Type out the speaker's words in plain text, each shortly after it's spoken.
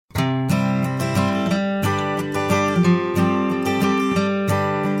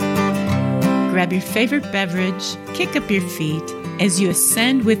grab your favorite beverage, kick up your feet as you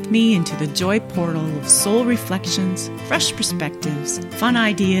ascend with me into the joy portal of soul reflections, fresh perspectives, fun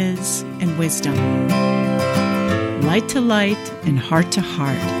ideas, and wisdom. Light to light and heart to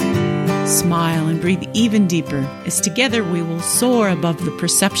heart. Smile and breathe even deeper as together we will soar above the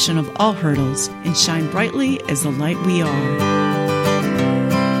perception of all hurdles and shine brightly as the light we are.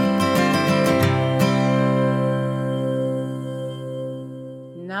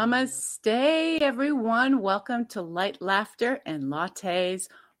 Namaste, everyone. Welcome to Light, Laughter, and Lattes.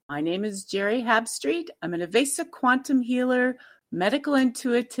 My name is Jerry Habstreet. I'm an Avesa quantum healer, medical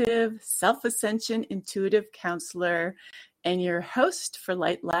intuitive, self-ascension intuitive counselor, and your host for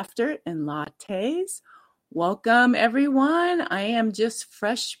Light, Laughter, and Lattes. Welcome, everyone. I am just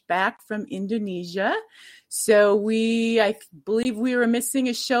fresh back from Indonesia. So I believe we were missing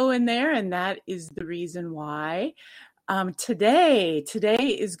a show in there, and that is the reason why. Today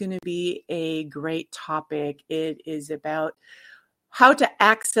is going to be a great topic. It is about how to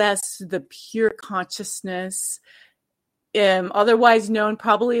access the pure consciousness, otherwise known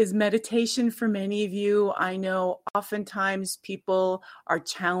probably as meditation for many of you. I know oftentimes people are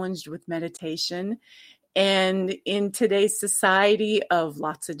challenged with meditation. And in today's society of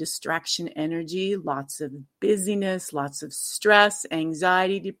lots of distraction energy, lots of busyness, lots of stress,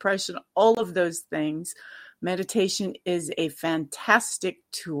 anxiety, depression, all of those things, meditation is a fantastic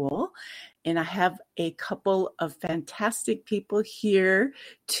tool, and I have a couple of fantastic people here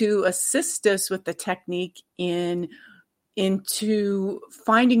to assist us with the technique into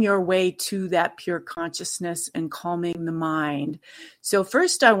finding your way to that pure consciousness and calming the mind. So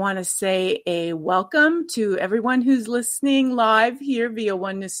first, I want to say a welcome to everyone who's listening live here via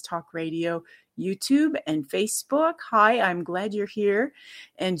Oneness Talk Radio, YouTube, and Facebook. Hi, I'm glad you're here.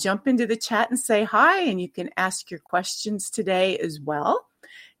 And jump into the chat and say hi, and you can ask your questions today as well.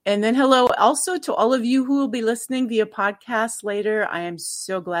 And then hello also to all of you who will be listening via podcast later. I am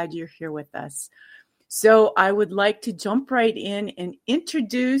so glad you're here with us. So I would like to jump right in and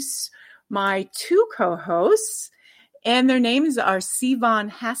introduce my two co-hosts, and their names are Sivan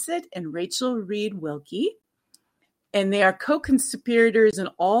Hassett and Rachel Reed Wilkie. And they are co-conspirators in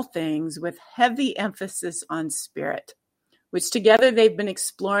all things with heavy emphasis on spirit, which together they've been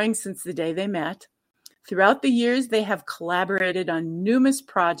exploring since the day they met. Throughout the years, they have collaborated on numerous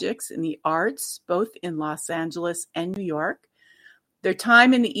projects in the arts, both in Los Angeles and New York. Their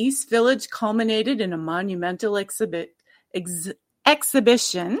time in the East Village culminated in a monumental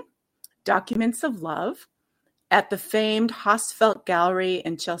exhibition, Documents of Love, at the famed Hosfeld Gallery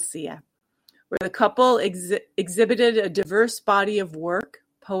in Chelsea, where the couple exhibited a diverse body of work,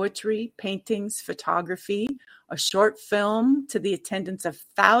 poetry, paintings, photography, a short film to the attendance of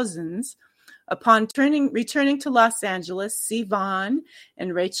thousands. Upon returning to Los Angeles, Sivan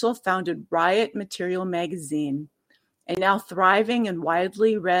and Rachel founded Riot Material Magazine, a now thriving and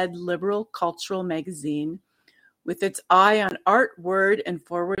widely read liberal cultural magazine with its eye on art, word, and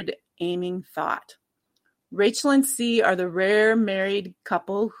forward-aiming thought. Rachel and C are the rare married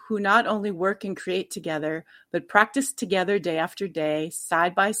couple who not only work and create together, but practice together day after day,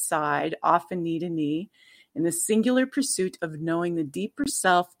 side by side, often knee to knee, in the singular pursuit of knowing the deeper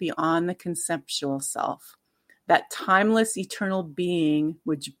self beyond the conceptual self, that timeless, eternal being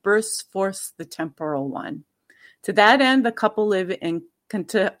which bursts forth the temporal one. To that end, the couple live in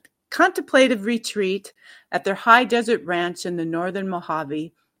contemplative retreat at their high desert ranch in the northern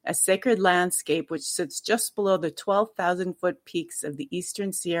Mojave, a sacred landscape which sits just below the 12,000-foot peaks of the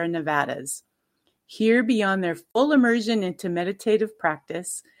eastern Sierra Nevadas. Here, beyond their full immersion into meditative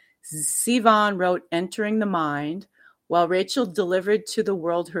practice, Sivan wrote Entering the Mind, while Rachel delivered to the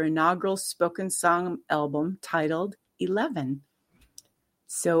world her inaugural spoken song album titled 11.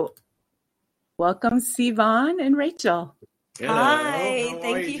 So, welcome, Sivan and Rachel. Hello. Hi,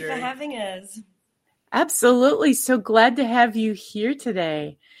 thank you for having us. Absolutely. So glad to have you here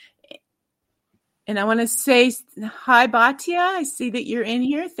today. And I want to say hi, Bhatia. I see that you're in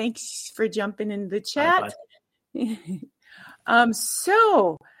here. Thanks for jumping into the chat.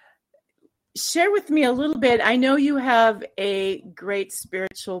 So share with me a little bit. I know you have a great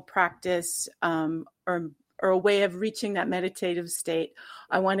spiritual practice or a way of reaching that meditative state.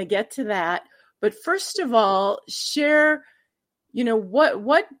 I want to get to that. But first of all, share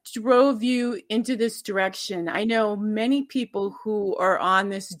what drove you into this direction? I know many people who are on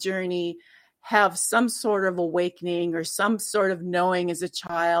this journey have some sort of awakening or some sort of knowing as a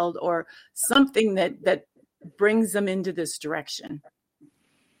child or something that brings them into this direction.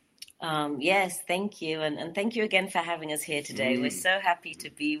 Yes, thank you. And thank you again for having us here today. We're so happy to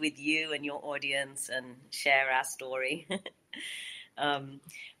be with you and your audience and share our story.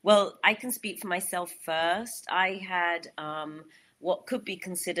 Well, I can speak for myself first. I had what could be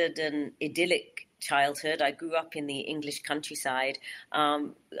considered an idyllic childhood. I grew up in the English countryside.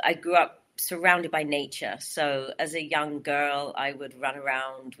 I grew up surrounded by nature. So as a young girl, I would run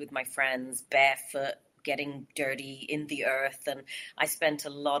around with my friends barefoot, getting dirty in the earth. And I spent a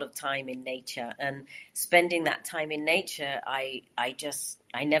lot of time in nature. And spending that time in nature, I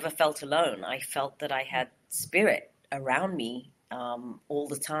never felt alone. I felt that I had spirit around me all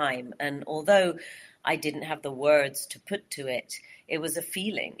the time. And although I didn't have the words to put to it, it was a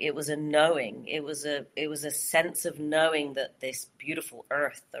feeling, it was a knowing, it was a sense of knowing that this beautiful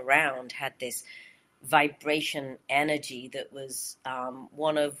earth around had this vibration energy that was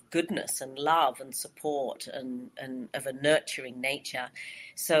one of goodness and love and support and of a nurturing nature.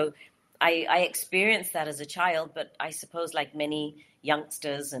 So I experienced that as a child, but I suppose like many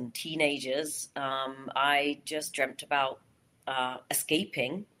youngsters and teenagers, I just dreamt about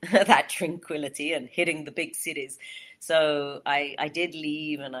escaping that tranquility and hitting the big cities. So I did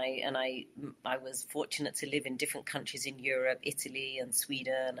leave, and I was fortunate to live in different countries in Europe, Italy and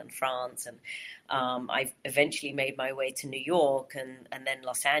Sweden and France, and I eventually made my way to New York and then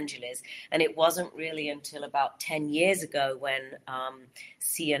Los Angeles. And it wasn't really until about 10 years ago when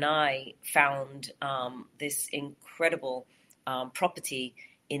C and I found this incredible property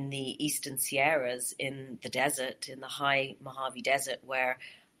in the Eastern Sierras, in the desert, in the high Mojave Desert, where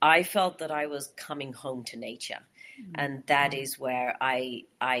I felt that I was coming home to nature. And that is where I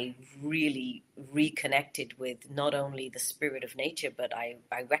really reconnected with not only the spirit of nature, but I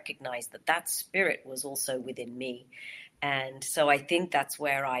recognized that spirit was also within me. And so I think that's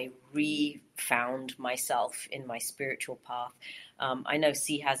where I re-found myself in my spiritual path. I know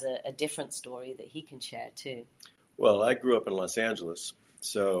C has a different story that he can share too. Well, I grew up in Los Angeles,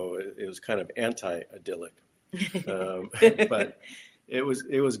 so it was kind of anti-idyllic. But it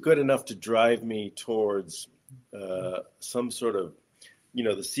was good enough to drive me towards some sort of,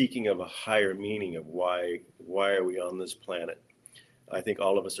 the seeking of a higher meaning of why are we on this planet. I think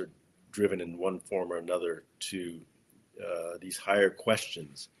all of us are driven in one form or another to these higher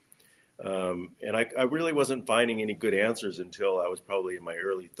questions. And I really wasn't finding any good answers until I was probably in my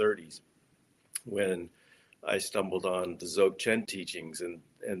early 30s when I stumbled on the Dzogchen teachings,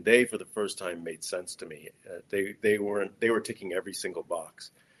 and they, for the first time, made sense to me. They were ticking every single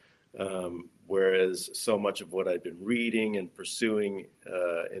box. Whereas so much of what I'd been reading and pursuing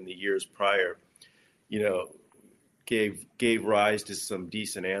in the years prior, gave rise to some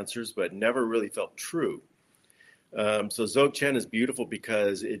decent answers, but never really felt true. So Dzogchen is beautiful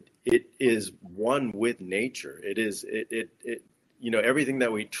because it is one with nature. It is everything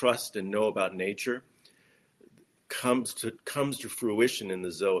that we trust and know about nature comes to fruition in the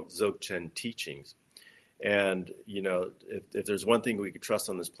Dzogchen teachings. And, if there's one thing we could trust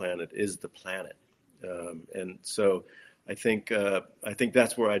on this planet is the planet. And so I think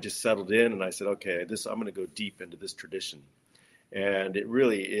that's where I just settled in, and I said, okay, I'm going to go deep into this tradition. And it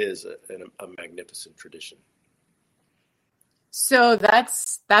really is a magnificent tradition. So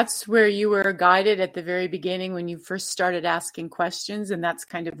that's where you were guided at the very beginning when you first started asking questions, and that's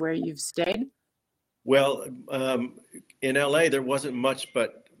kind of where you've stayed? Well, in LA, there wasn't much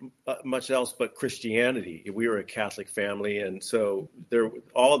else but Christianity. We were a Catholic family, and so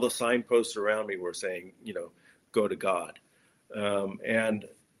all the signposts around me were saying, go to God. And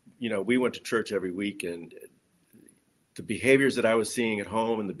we went to church every week, and the behaviors that I was seeing at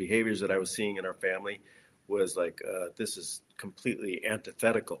home and the behaviors that I was seeing in our family was like, this is completely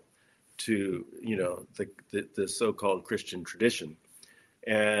antithetical to, the so-called Christian tradition.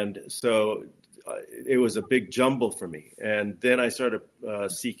 And so it was a big jumble for me. And then I started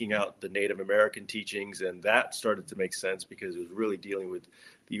seeking out the Native American teachings, and that started to make sense because it was really dealing with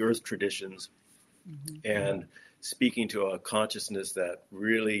the earth traditions and speaking to a consciousness that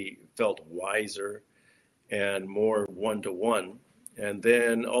really felt wiser and more one-to-one. And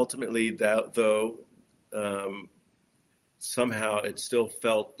then ultimately that, though, somehow it still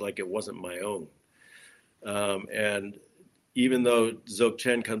felt like it wasn't my own. And even though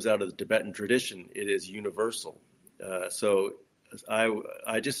Dzogchen comes out of the Tibetan tradition, it is universal. So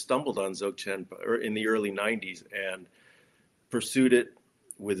I just stumbled on Dzogchen in the early 90s and pursued it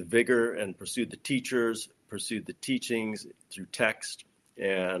with vigor and pursued the teachers, pursued the teachings through text,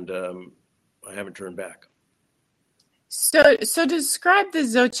 and I haven't turned back. So describe the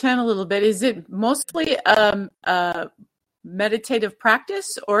Dzogchen a little bit. Is it mostly a meditative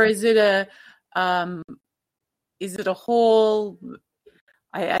practice, or is it a whole,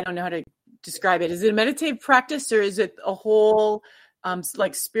 I don't know how to describe it. Is it a meditative practice, or is it a whole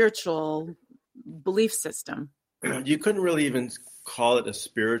like spiritual belief system? you couldn't really even call it a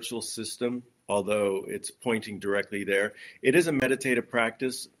spiritual system, although it's pointing directly there. It is a meditative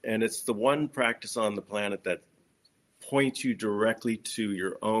practice, and it's the one practice on the planet that points you directly to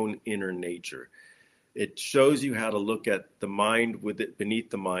your own inner nature. It shows you how to look at the mind with it beneath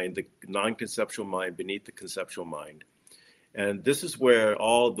the mind, the non-conceptual mind beneath the conceptual mind. And this is where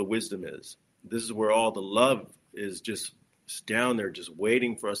all the wisdom is. This is where all the love is, just down there, just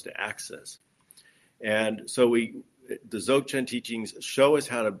waiting for us to access. And so the Dzogchen teachings show us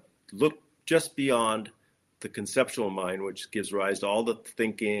how to look just beyond the conceptual mind, which gives rise to all the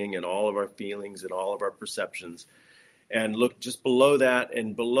thinking and all of our feelings and all of our perceptions, and look just below that.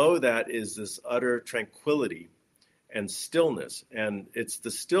 And below that is this utter tranquility and stillness. And it's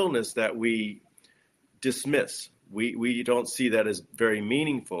the stillness that we dismiss. We don't see that as very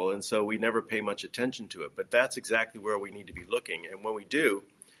meaningful, and so we never pay much attention to it. But that's exactly where we need to be looking. And when we do,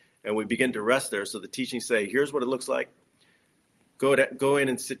 and we begin to rest there, so the teachings say, here's what it looks like. Go in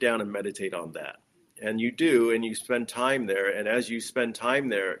and sit down and meditate on that. And you do, and you spend time there. And as you spend time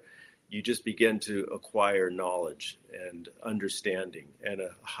there, you just begin to acquire knowledge and understanding and a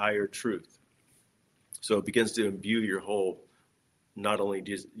higher truth. So it begins to imbue your whole, not only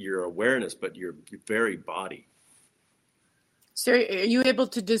just your awareness, but your very body. So are you able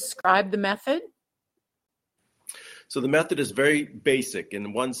to describe the method? So the method is very basic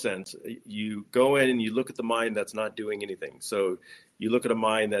in one sense. You go in and you look at the mind that's not doing anything. So you look at a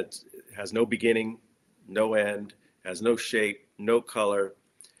mind that has no beginning, no end, has no shape, no color.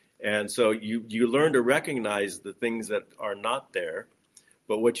 And so you learn to recognize the things that are not there.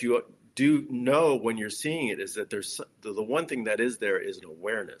 But what you do know when you're seeing it is that there's the one thing that is there is an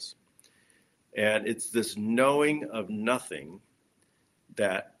awareness. And it's this knowing of nothing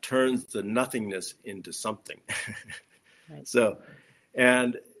that turns the nothingness into something. Right. So,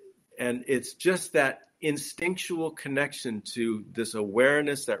 and it's just that instinctual connection to this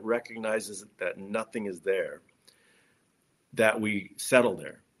awareness that recognizes that nothing is there, that we settle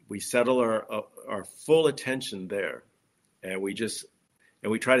there. We settle our full attention there, and we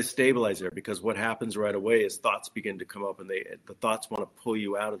try to stabilize there, because what happens right away is thoughts begin to come up, and the thoughts want to pull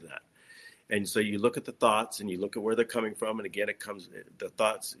you out of that. And so you look at the thoughts and you look at where they're coming from. And again, the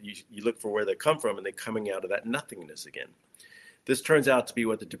thoughts, you look for where they come from, and they're coming out of that nothingness again. This turns out to be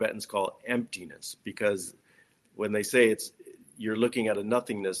what the Tibetans call emptiness, because when they say you're looking at a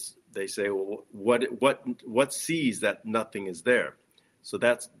nothingness, they say, well, what sees that nothing is there? So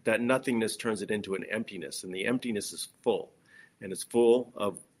that nothingness turns it into an emptiness, and the emptiness is full, and it's full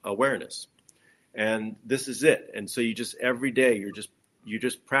of awareness. And this is it. And so you just, every day, you're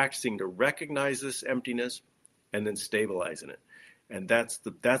just practicing to recognize this emptiness and then stabilizing it. And that's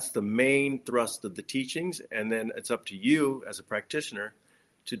the main thrust of the teachings. And then it's up to you as a practitioner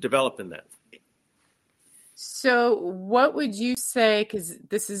to develop in that. So what would you say, because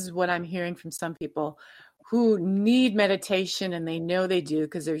this is what I'm hearing from some people who need meditation, and they know they do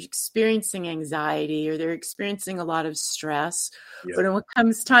because they're experiencing anxiety or they're experiencing a lot of stress. Yeah. But when it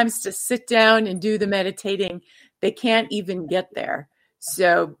comes times to sit down and do the meditating, they can't even get there.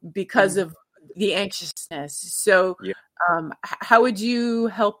 So because of the anxiousness. So how would you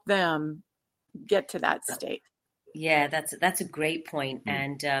help them get to that state? Yeah, that's a great point.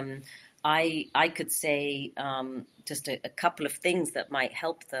 And I could say just a couple of things that might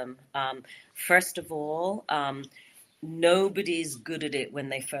help them. First of all, nobody's good at it when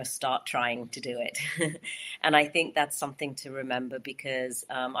they first start trying to do it. And I think that's something to remember, because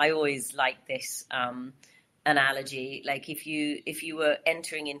I always like this analogy. Like if you were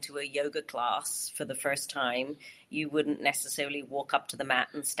entering into a yoga class for the first time, you wouldn't necessarily walk up to the mat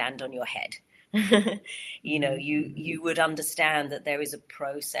and stand on your head. You would understand that there is a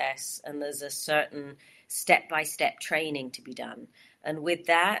process and there's a certain step-by-step training to be done. And with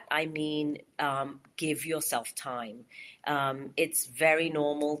that, I mean, give yourself time. It's very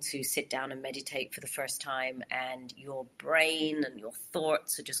normal to sit down and meditate for the first time, and your brain and your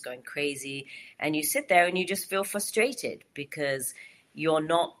thoughts are just going crazy. And you sit there and you just feel frustrated because you're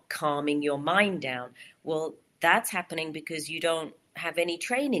not calming your mind down. Well, that's happening because you don't have any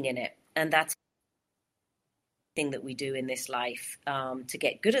training in it. And that's the thing that we do in this life. To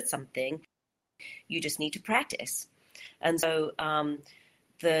get good at something, you just need to practice. And so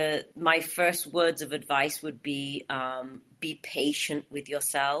my first words of advice would be patient with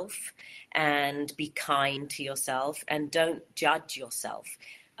yourself and be kind to yourself, and don't judge yourself.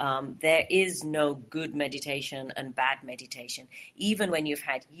 There is no good meditation and bad meditation. Even when you've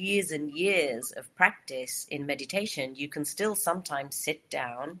had years and years of practice in meditation, you can still sometimes sit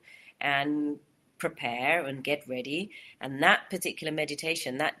down and prepare and get ready. And that particular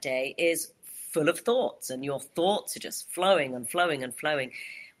meditation that day is full of thoughts, and your thoughts are just flowing and flowing and flowing.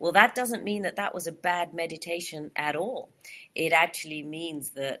 Well, that doesn't mean that that was a bad meditation at all. It actually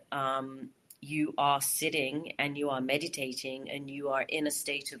means that you are sitting and you are meditating and you are in a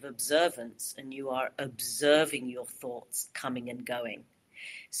state of observance and you are observing your thoughts coming and going.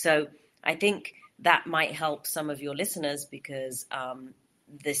 So I think that might help some of your listeners, because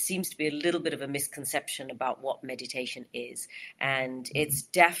there seems to be a little bit of a misconception about what meditation is. And it's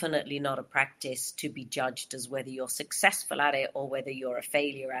definitely not a practice to be judged as whether you're successful at it or whether you're a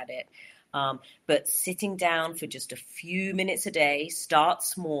failure at it. But sitting down for just a few minutes a day, start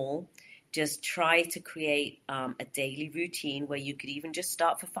small. Just try to create a daily routine where you could even just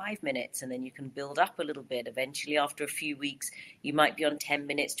start for 5 minutes, and then you can build up a little bit. Eventually, after a few weeks, you might be on 10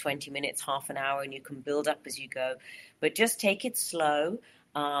 minutes, 20 minutes, half an hour, and you can build up as you go. But just take it slow.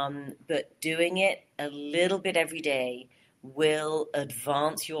 But doing it a little bit every day will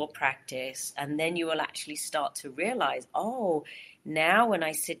advance your practice. And then you will actually start to realize, oh, now when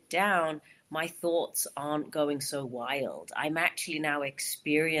I sit down, my thoughts aren't going so wild. I'm actually now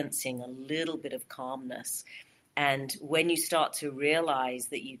experiencing a little bit of calmness. And when you start to realize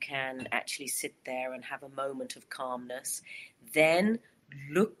that you can actually sit there and have a moment of calmness, then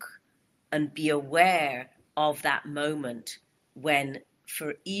look and be aware of that moment when,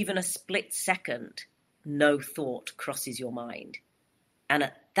 for even a split second, no thought crosses your mind. And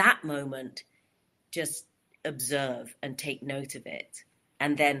at that moment, just observe and take note of it.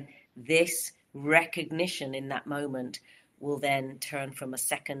 And then this recognition in that moment will then turn from a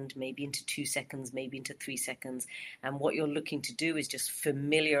second, maybe into 2 seconds, maybe into 3 seconds. And what you're looking to do is just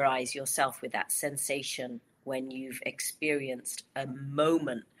familiarize yourself with that sensation when you've experienced a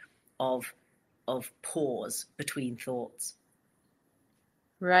moment of pause between thoughts.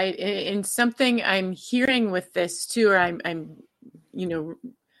 Right. And something I'm hearing with this too, or I'm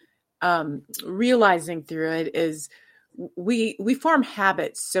realizing through it, is we form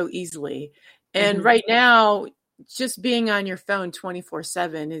habits so easily. And right now, just being on your phone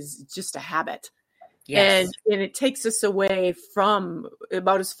 24/7 is just a habit. Yes. And it takes us away from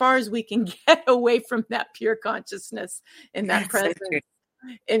about as far as we can get away from that pure consciousness and that presence.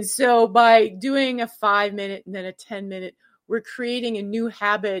 And so by doing a 5-minute and then a 10-minute, we're creating a new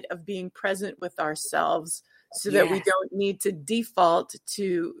habit of being present with ourselves, so that we don't need to default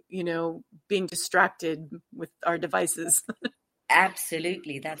to, being distracted with our devices.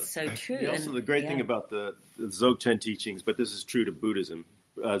 Absolutely. That's so true. Also, the great thing about the Dzogchen teachings, but this is true to Buddhism,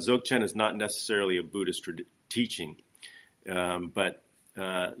 Dzogchen is not necessarily a Buddhist teaching, but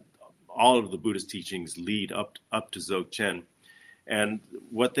all of the Buddhist teachings lead up to Dzogchen. And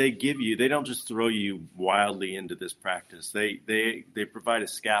what they give you, they don't just throw you wildly into this practice. They provide a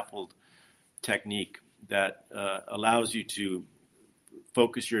scaffold technique that allows you to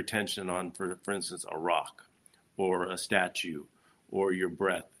focus your attention on, for instance, a rock or a statue or your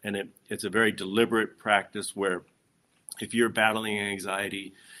breath. And it's a very deliberate practice where if you're battling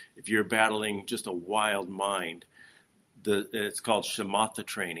anxiety, if you're battling just a wild mind, it's called shamatha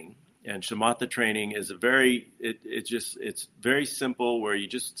training. And shamatha training is it's very simple, where you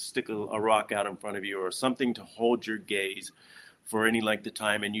just stick a rock out in front of you or something to hold your gaze for any length of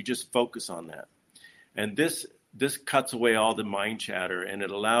time, and you just focus on that. And this cuts away all the mind chatter, and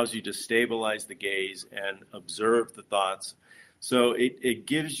it allows you to stabilize the gaze and observe the thoughts. So it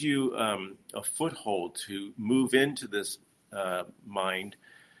gives you a foothold to move into this mind,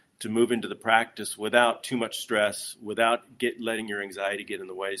 to move into the practice without too much stress, without letting your anxiety get in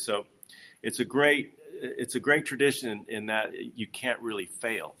the way. So it's a great tradition in that you can't really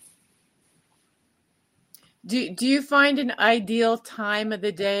fail. Do you find an ideal time of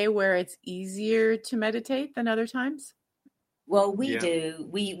the day where it's easier to meditate than other times? Well, we do.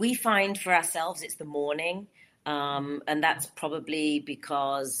 We find for ourselves it's the morning. And that's probably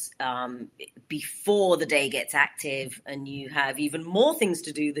because before the day gets active and you have even more things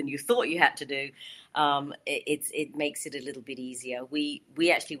to do than you thought you had to do, it makes it a little bit easier. We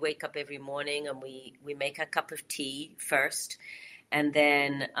actually wake up every morning and we make a cup of tea first, and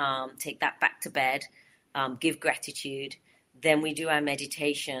then take that back to bed, give gratitude. Then we do our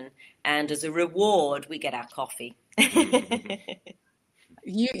meditation, and as a reward, we get our coffee.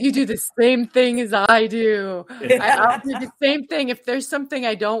 You do the same thing as I do. I'll do the same thing. If there's something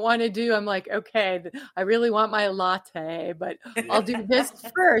I don't want to do, I'm like, okay, I really want my latte, but I'll do this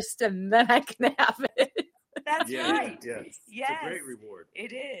first and then I can have it. That's right. Yes. Yes. It's a great reward.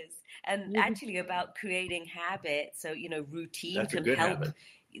 It is. And actually about creating habits. So, routine That's can a good help. Habit.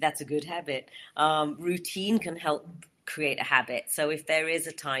 That's a good habit. Routine can help create a habit. So if there is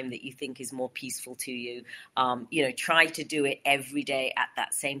a time that you think is more peaceful to you, try to do it every day at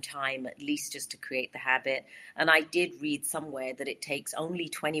that same time, at least just to create the habit. And I did read somewhere that it takes only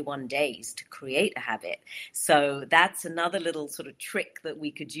 21 days to create a habit. So that's another little sort of trick that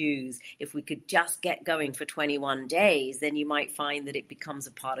we could use. If we could just get going for 21 days, then you might find that it becomes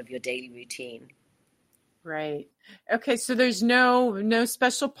a part of your daily routine. Right. Okay. So there's no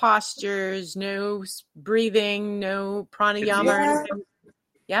special postures, no breathing, no pranayama. Or anything.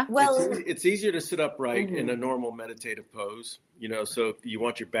 Yeah. Well, it's easier to sit upright in a normal meditative pose. So you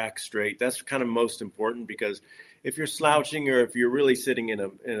want your back straight. That's kind of most important, because if you're slouching or if you're really sitting in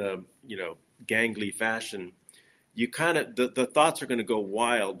a gangly fashion, you kind of the thoughts are going to go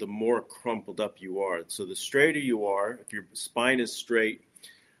wild the more crumpled up you are. So the straighter you are, if your spine is straight,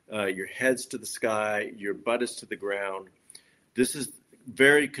 your head's to the sky, your butt is to the ground, this is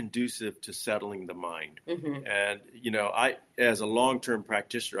very conducive to settling the mind. Mm-hmm. And, I, as a long-term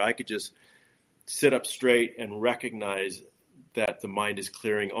practitioner, I could just sit up straight and recognize that the mind is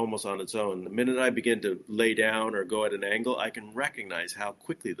clearing almost on its own. The minute I begin to lay down or go at an angle, I can recognize how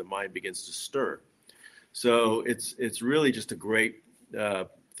quickly the mind begins to stir. So it's really just a great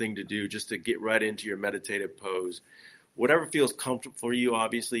thing to do, just to get right into your meditative pose. Whatever feels comfortable for you.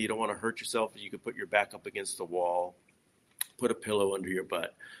 Obviously, you don't want to hurt yourself. You could put your back up against the wall, put a pillow under your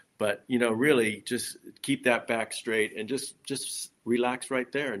butt. But, really just keep that back straight and just relax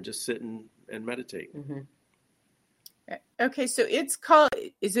right there and just sit and meditate. Mm-hmm. Okay, so it's called,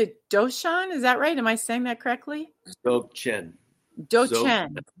 is it Doshan? Is that right? Am I saying that correctly? Dzogchen.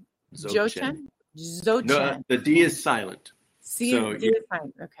 Dzogchen. Dzogchen. Dzogchen. No, the D is silent. The D is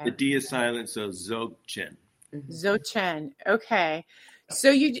silent. Okay. The D is silent, so Dzogchen. Dzogchen. Okay.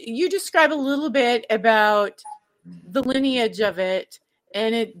 So you describe a little bit about the lineage of it,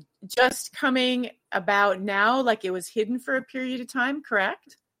 and it just coming about now, like it was hidden for a period of time,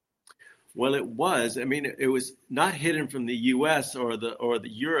 correct? Well, it was. I mean, it was not hidden from the U.S. or the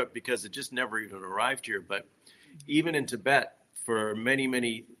Europe, because it just never even arrived here. But even in Tibet, for many,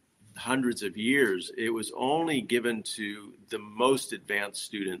 many hundreds of years, it was only given to the most advanced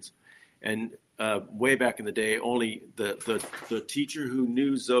students. And way back in the day, only the teacher who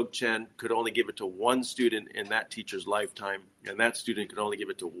knew Dzogchen could only give it to one student in that teacher's lifetime, and that student could only give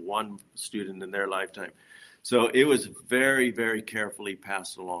it to one student in their lifetime. So it was very, very carefully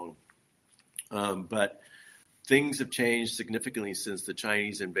passed along. But things have changed significantly since the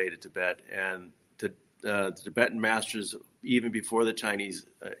Chinese invaded Tibet, and the Tibetan masters, even before the Chinese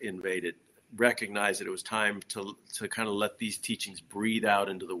invaded, recognized that it was time to kind of let these teachings breathe out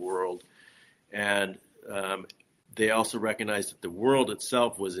into the world. And they also recognized that the world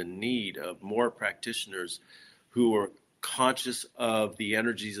itself was in need of more practitioners who were conscious of the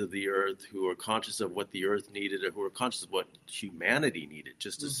energies of the earth, who were conscious of what the earth needed, or who were conscious of what humanity needed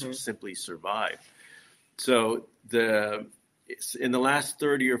just to simply survive. So in the last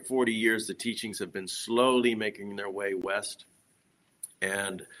 30 or 40 years, the teachings have been slowly making their way west,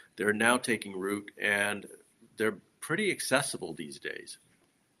 and they're now taking root, and they're pretty accessible these days.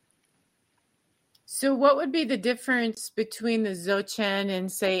 So what would be the difference between the Dzogchen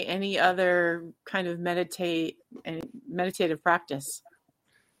and, say, any other kind of meditative practice?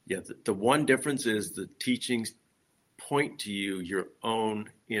 Yeah, the one difference is the teachings point to you your own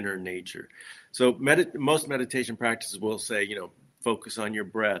inner nature. So most meditation practices will say, focus on your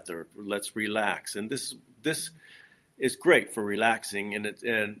breath, or let's relax. And this is great for relaxing,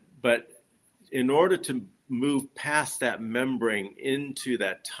 but in order to move past that membrane into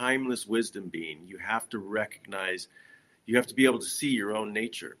that timeless wisdom being, you have to be able to see your own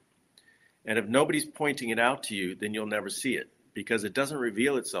nature. And if nobody's pointing it out to you, then you'll never see it, because it doesn't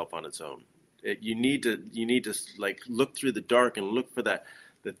reveal itself on its own. You need to like look through the dark and look for the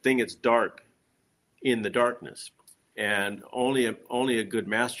thing that's dark in the darkness. And only a good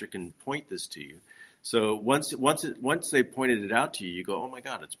master can point this to you. So once they pointed it out to you, you go, oh my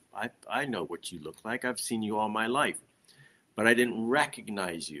God, I know what you look like. I've seen you all my life, but I didn't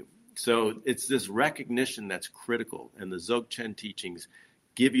recognize you. So it's this recognition that's critical, and the Dzogchen teachings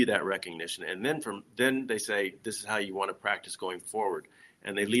give you that recognition. And then they say, this is how you want to practice going forward.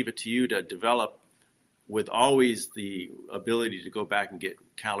 And they leave it to you to develop, with always the ability to go back and get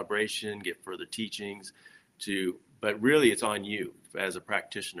calibration, get further teachings, but really it's on you as a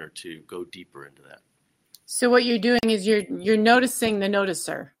practitioner to go deeper into that. So what you're doing is you're noticing the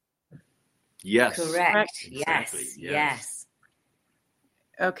noticer. Yes. Correct. Exactly. Yes.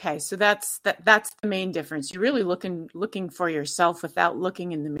 Okay, so that's the main difference. You're really looking for yourself without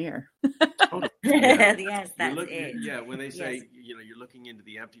looking in the mirror. Totally. Yeah. Yes, that's it. Yeah, when they say, you're looking into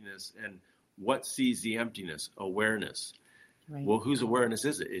the emptiness, and What sees the emptiness? Awareness. Right. Well, whose awareness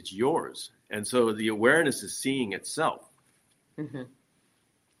is it? It's yours. And so the awareness is seeing itself. Mm-hmm.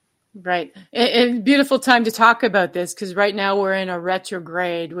 Right. And beautiful time to talk about this, because right now we're in a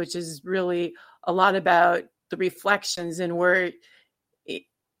retrograde, which is really a lot about the reflections, and we're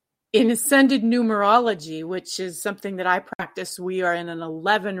in ascended numerology, which is something that I practice. We are in an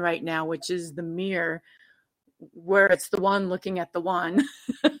 11 right now, which is the mirror, where it's the one looking at the one.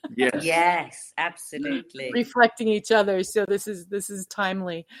 Yes, absolutely. Reflecting each other. So this is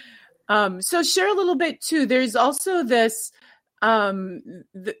timely. So share a little bit too. There's also this,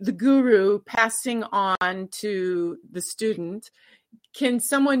 the guru passing on to the student. Can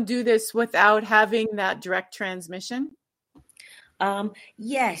someone do this without having that direct transmission?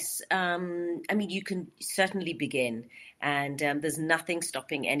 Yes. I mean, you can certainly begin, and there's nothing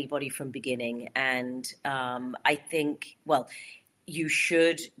stopping anybody from beginning. And I think, well, you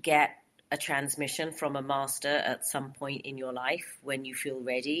should get a transmission from a master at some point in your life when you feel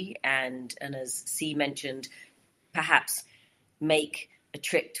ready. And as C mentioned, perhaps make a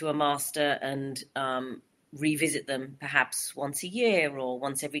trip to a master and revisit them perhaps once a year or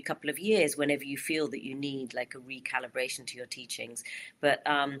once every couple of years, whenever you feel that you need like a recalibration to your teachings. But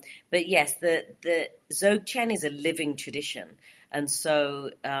yes, the Dzogchen is a living tradition, and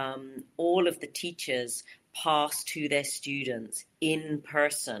so all of the teachers pass to their students in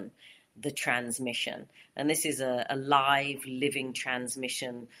person the transmission, and this is a live, living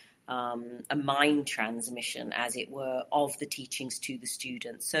transmission. A mind transmission, as it were, of the teachings to the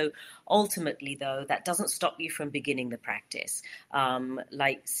students. So ultimately, though, that doesn't stop you from beginning the practice.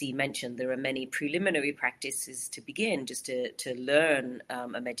 Like C mentioned, there are many preliminary practices to begin, just to learn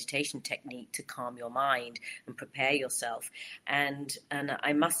a meditation technique to calm your mind and prepare yourself. And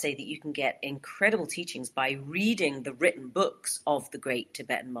I must say that you can get incredible teachings by reading the written books of the great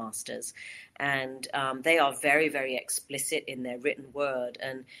Tibetan masters. And they are very, very explicit in their written word,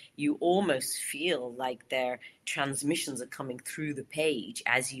 and you almost feel like their transmissions are coming through the page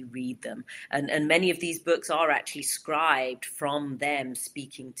as you read them. And many of these books are actually scribed from them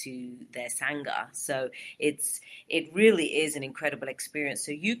speaking to their Sangha. So it really is an incredible experience.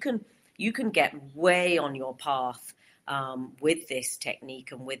 So you can get way on your path with this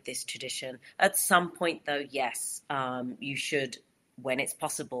technique and with this tradition. At some point, though, yes, you should, when it's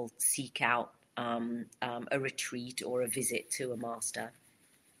possible, seek out a retreat or a visit to a master.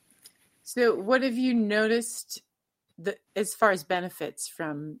 So what have you noticed as far as benefits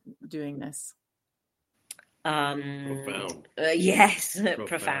from doing this? Profound. Yes,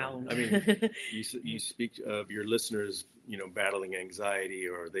 profound. I mean, you speak of your listeners, battling anxiety,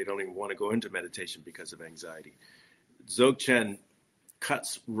 or they don't even want to go into meditation because of anxiety. Dzogchen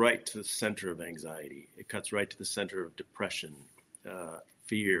cuts right to the center of anxiety. It cuts right to the center of depression,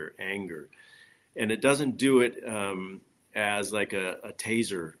 fear, anger. And it doesn't do it as like a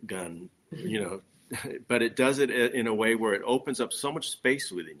taser gun, but it does it in a way where it opens up so much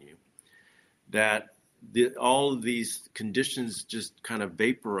space within you that all of these conditions just kind of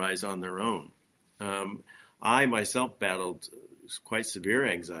vaporize on their own. I myself battled quite severe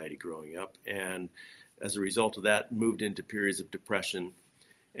anxiety growing up, and as a result of that, moved into periods of depression.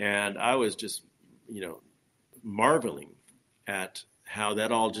 And I was just, marveling at how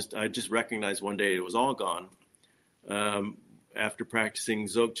that all I just recognized one day it was all gone after practicing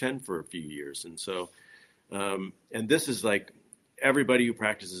Dzogchen for a few years. And so, and this is like everybody who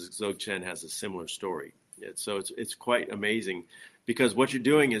practices Dzogchen has a similar story. So it's quite amazing, because what you're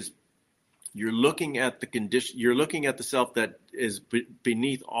doing is you're looking at the condition, you're looking at the self that is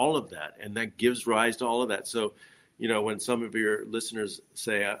beneath all of that, and that gives rise to all of that. So, when some of your listeners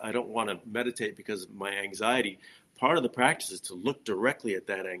say, I don't want to meditate because of my anxiety, part of the practice is to look directly at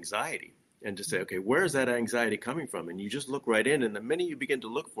that anxiety and to say, okay, where is that anxiety coming from? And you just look right in, and the minute you begin to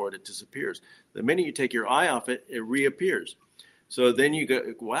look for it, it disappears. The minute you take your eye off it, it reappears. So then you go,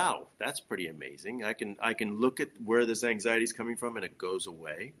 wow, that's pretty amazing. I can look at where this anxiety is coming from, and it goes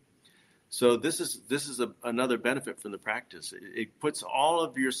away. So this is another benefit from the practice. It puts all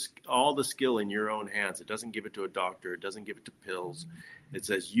the skill in your own hands. It doesn't give it to a doctor. It doesn't give it to pills. It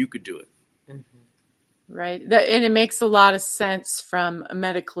says you could do it. Mm-hmm. Right. And it makes a lot of sense from a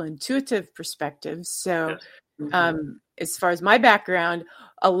medical intuitive perspective. So Yes. As far as my background,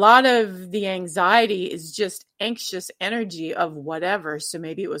 a lot of the anxiety is just anxious energy of whatever. So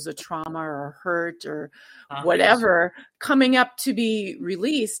maybe it was a trauma or a hurt or whatever coming up to be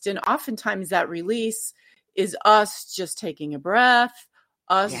released. And oftentimes that release is us just taking a breath,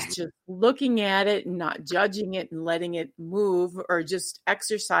 just looking at it and not judging it and letting it move, or just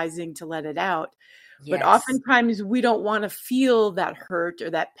exercising to let it out. But Yes. oftentimes we don't want to feel that hurt or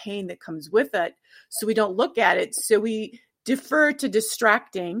that pain that comes with it. So we don't look at it. So we defer to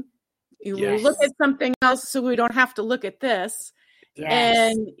distracting. We Yes. look at something else so we don't have to look at this. Yes.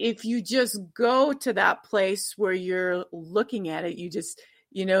 And if you just go to that place where you're looking at it, you just,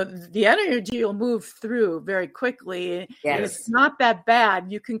 the energy will move through very quickly. And Yes. it's not that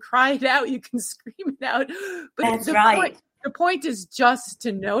bad. You can cry it out, you can scream it out. But That's right. The point is just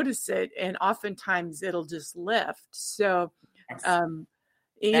to notice it, and oftentimes it'll just lift. So, Yes. and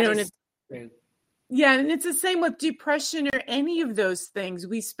That it's is true. yeah, and it's the same with depression or any of those things.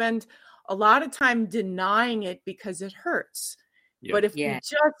 We spend a lot of time denying it because it hurts. Yeah. But if Yeah. we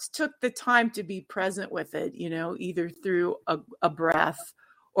just took the time to be present with it, either through a breath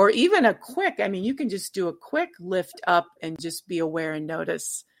or even you can just do a quick lift up and just be aware and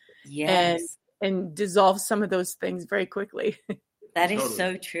notice Yes. and dissolve some of those things very quickly. That is Totally.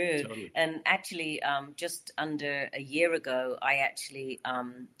 so true. Totally. And actually, just under a year ago, I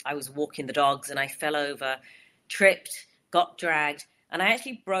was walking the dogs and I fell over, tripped, got dragged, and I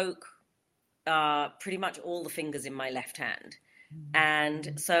actually broke pretty much all the fingers in my left hand.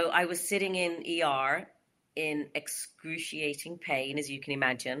 And so I was sitting in ER in excruciating pain, as you can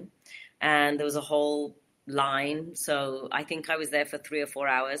imagine. And there was a whole line. So I think I was there for 3 or 4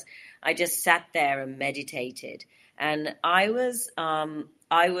 hours. I just sat there and meditated. And I was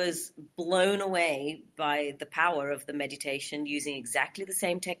blown away by the power of the meditation, using exactly the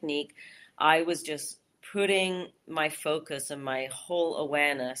same technique. I was just putting my focus and my whole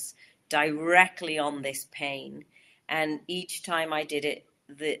awareness directly on this pain. And each time I did it,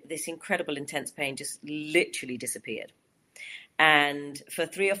 this incredible intense pain just literally disappeared. And for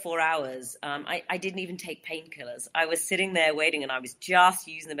 3 or 4 hours, I didn't even take painkillers. I was sitting there waiting, and I was just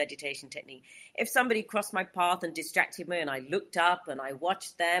using the meditation technique. If somebody crossed my path and distracted me, and I looked up and I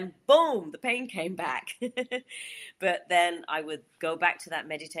watched them, boom, the pain came back. But then I would go back to that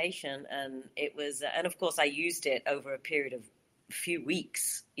meditation, and it was, and of course I used it over a period of a few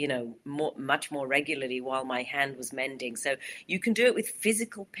weeks, much more regularly while my hand was mending. So you can do it with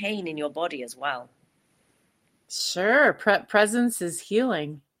physical pain in your body as well. Sure. Presence is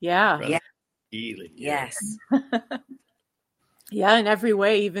healing. Yeah. Presence. Healing. Yes. Yeah, in every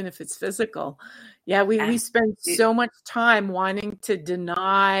way, even if it's physical. Yeah, we spend so much time wanting to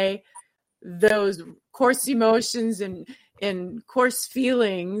deny those coarse emotions and coarse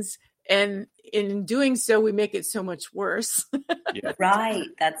feelings. And in doing so, we make it so much worse. Yeah. Right.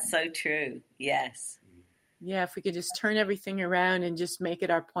 That's so true. Yes. Yeah, if we could just turn everything around and just make it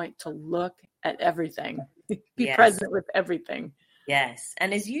our point to look at everything, be Yes. present with everything. Yes.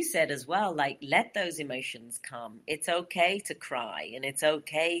 And as you said as well, let those emotions come. It's okay to cry, and it's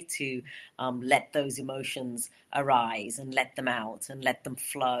okay to let those emotions arise and let them out and let them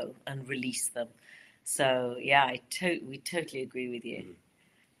flow and release them. So, yeah, we totally agree with you.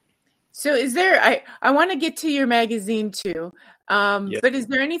 So is there, I want to get to your magazine too, but is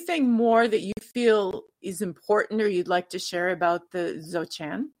there anything more that you feel is important or you'd like to share about the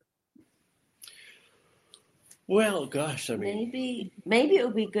Dzogchen? Well, gosh, I mean, Maybe it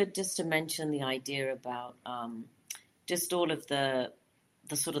would be good just to mention the idea about just all of the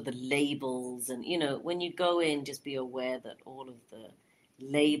sort of the labels, and when you go in, just be aware that all of the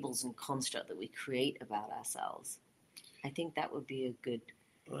labels and construct that we create about ourselves. I think that would be a good.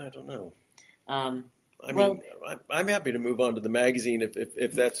 I don't know. I mean, I'm happy to move on to the magazine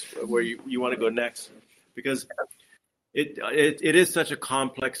if that's where you want to go next, because it is such a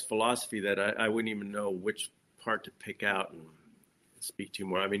complex philosophy that I wouldn't even know which part to pick out and speak to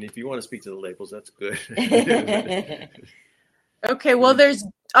more. I mean, if you want to speak to the labels, that's good. Okay, well,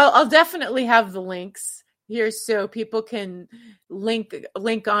 I'll definitely have the links here so people can link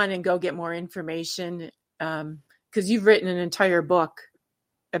on and go get more information, because you've written an entire book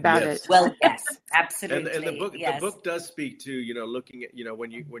about it. Well, yes, absolutely. And the book does speak to, looking at,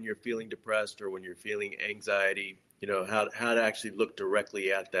 when you're feeling depressed or when you're feeling anxiety, how to actually look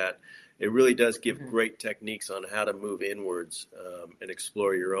directly at that. It really does give great techniques on how to move inwards and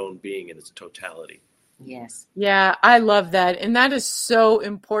explore your own being in its totality. Yes. Yeah, I love that. And that is so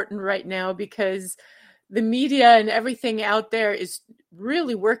important right now, because the media and everything out there is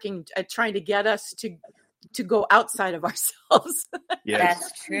really working at trying to get us to go outside of ourselves. Yes.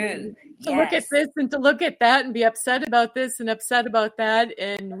 That's true. To look at this and to look at that and be upset about this and upset about that.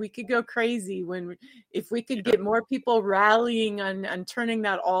 And we could go crazy if we could get more people rallying on turning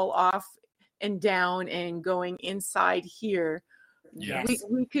that all off and down and going inside here. Yes.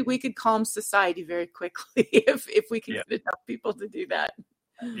 We could calm society very quickly if we could get enough people to do that.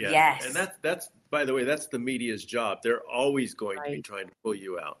 Yeah. Yes. And that's by the way, that's the media's job. They're always going to be Right. trying to pull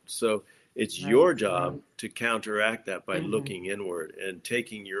you out. So it's Right. your job to counteract that by Mhm. looking inward and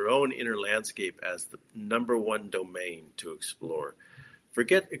taking your own inner landscape as the number one domain to explore.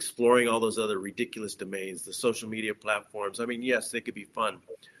 Forget exploring all those other ridiculous domains, the social media platforms. I mean, yes, they could be fun,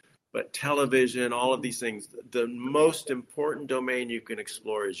 but television, all of these things, the most important domain you can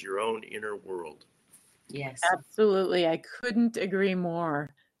explore is your own inner world. Yes. Absolutely. I couldn't agree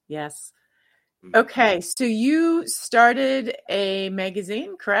more. Yes. Mhm. Okay. So you started a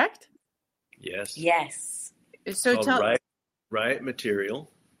magazine, correct? Yes. Yes. So Called tell Riot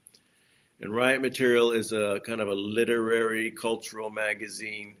Material. And Riot Material is a kind of a literary, cultural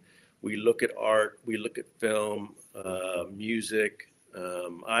magazine. We look at art, we look at film, music.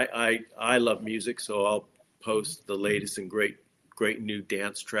 I love music, so I'll post the latest and great new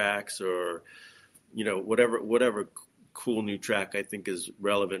dance tracks, or whatever cool new track I think is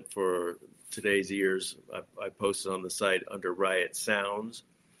relevant for today's ears. I post it on the site under Riot Sounds.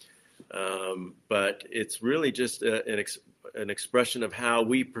 But it's really just an expression of how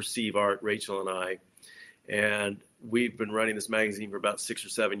we perceive art, Rachel and I. And we've been running this magazine for about 6 or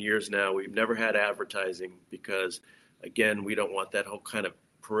 7 years now. We've never had advertising because, again, we don't want that whole kind of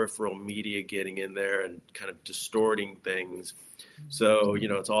peripheral media getting in there and kind of distorting things. So,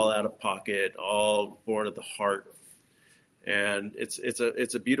 it's all out of pocket, all born at the heart. And it's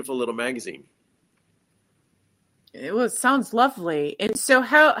a beautiful little magazine. it sounds lovely. And so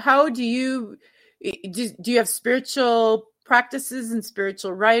how do you have spiritual practices and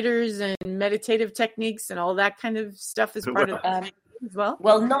spiritual writers and meditative techniques and all that kind of stuff as part of as well?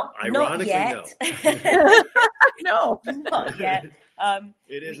 Well, not yet. No. Not yet.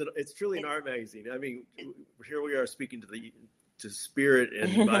 It's truly an art magazine. I mean, here we are speaking to spirit,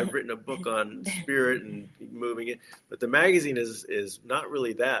 and I've written a book on spirit and moving it, but the magazine is not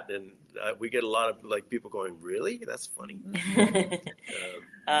really that. And we get a lot of people going, really? That's funny.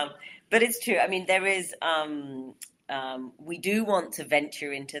 But it's true. I mean, there is. We do want to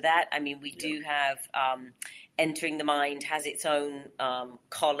venture into that. I mean, we do have Entering the Mind has its own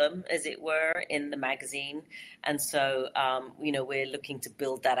column, as it were, in the magazine, and so we're looking to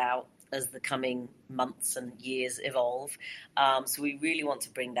build that out as the coming months and years evolve. So we really want to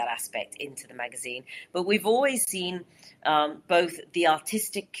bring that aspect into the magazine. But we've always seen both the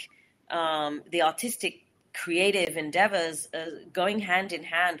artistic creative endeavors going hand in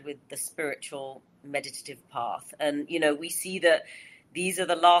hand with the spiritual meditative path. And, we see that these are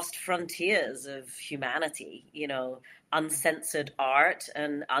the last frontiers of humanity, uncensored art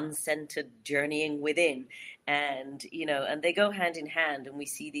and uncentered journeying within. And, and they go hand in hand, and we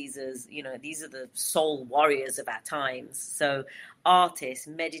see these as, these are the soul warriors of our times. So artists,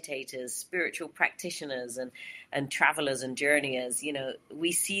 meditators, spiritual practitioners, and travelers and journeyers,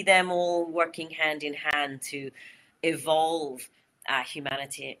 we see them all working hand in hand to evolve our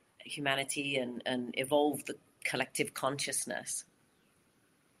humanity and evolve the collective consciousness.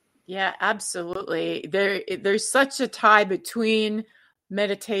 Yeah, absolutely. There's such a tie between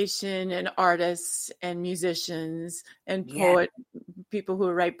meditation and artists and musicians and people who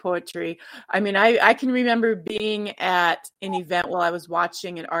write poetry. I mean, I can remember being at an event while I was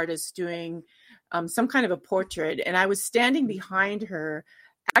watching an artist doing some kind of a portrait, and I was standing behind her,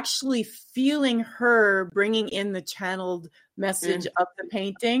 actually feeling her bringing in the channeled message of the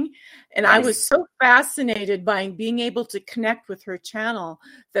painting. And I was so fascinated by being able to connect with her channel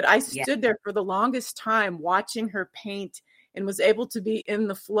that I stood there for the longest time watching her paint and was able to be in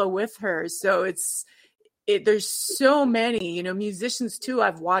the flow with her. So there's so many, musicians too.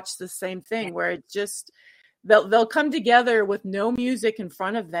 I've watched the same thing where it just, they'll come together with no music in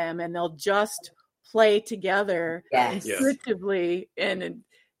front of them, and they'll just play together intuitively and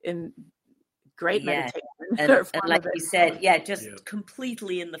in great meditation. And like you said,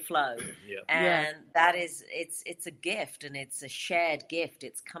 completely in the flow. And that is, it's a gift, and it's a shared gift.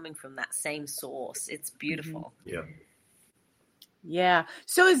 It's coming from that same source. It's beautiful. Yeah.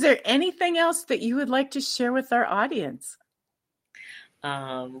 So is there anything else that you would like to share with our audience?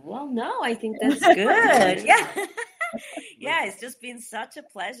 Well, no, I think that's good. Yeah, it's just been such a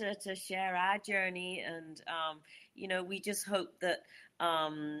pleasure to share our journey. And, we just hope that,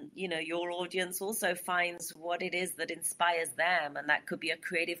 your audience also finds what it is that inspires them. And that could be a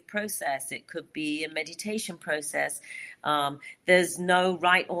creative process. It could be a meditation process. There's no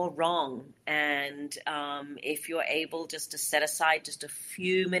right or wrong. And if you're able just to set aside just a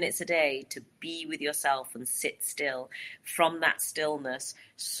few minutes a day to be with yourself and sit still, from that stillness,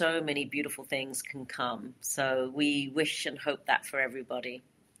 so many beautiful things can come. So we wish and hope that for everybody.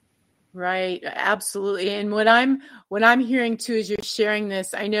 Right. Absolutely. And what I'm hearing too, as you're sharing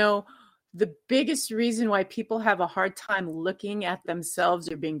this, I know the biggest reason why people have a hard time looking at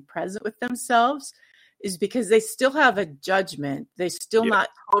themselves or being present with themselves is because they still have a judgment. They're still Yeah. not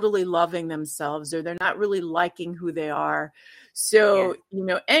totally loving themselves, or they're not really liking who they are. So,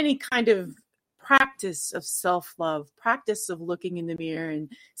 any kind of practice of self-love, practice of looking in the mirror and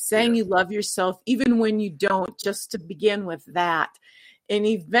saying you love yourself, even when you don't, just to begin with that. And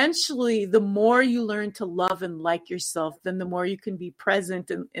eventually, the more you learn to love and like yourself, then the more you can be present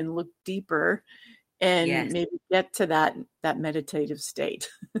and look deeper and maybe get to that meditative state.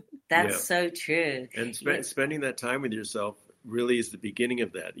 That's so true. And spending that time with yourself really is the beginning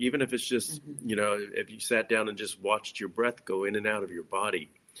of that. Even if it's just, if you sat down and just watched your breath go in and out of your body,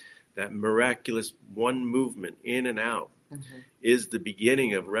 that miraculous one movement in and out is the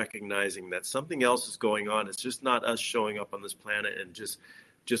beginning of recognizing that something else is going on. It's just not us showing up on this planet and just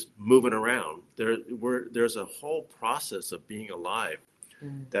moving around. There's a whole process of being alive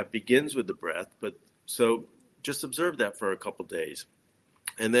that begins with the breath. But so just observe that for a couple days,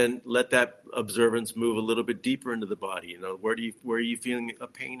 and then let that observance move a little bit deeper into the body. Where are you feeling a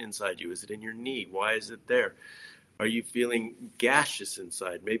pain inside you? Is it in your knee? Why is it there? Are you feeling gaseous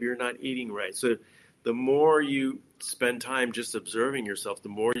inside? Maybe you're not eating right. So the more you spend time just observing yourself, the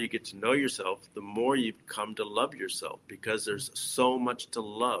more you get to know yourself, the more you come to love yourself, because there's so much to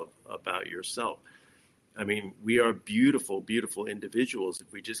love about yourself. I mean, we are beautiful, beautiful individuals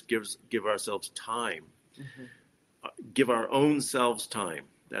if we just give ourselves time. Give our own selves time.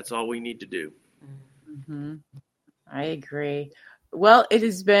 That's all we need to do. I agree. Well, it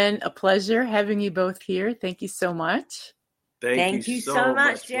has been a pleasure having you both here. Thank you so much. Thank you so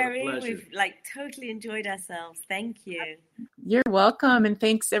much, Jerry. We've totally enjoyed ourselves. Thank you. You're welcome. And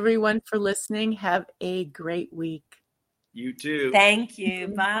thanks everyone for listening. Have a great week. You too. Thank you.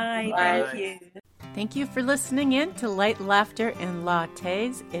 Bye. Thank you. Thank you for listening in to Light, Laughter, and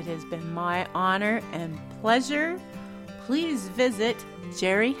Lattes. It has been my honor and pleasure. Please visit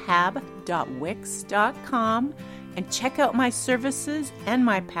jerryhab.wix.com and check out my services and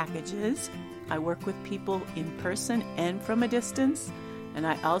my packages. I work with people in person and from a distance, and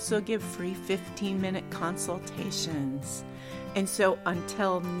I also give free 15-minute consultations. And so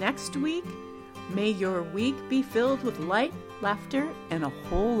until next week, may your week be filled with light, laughter, and a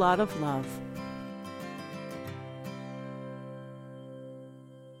whole lot of love.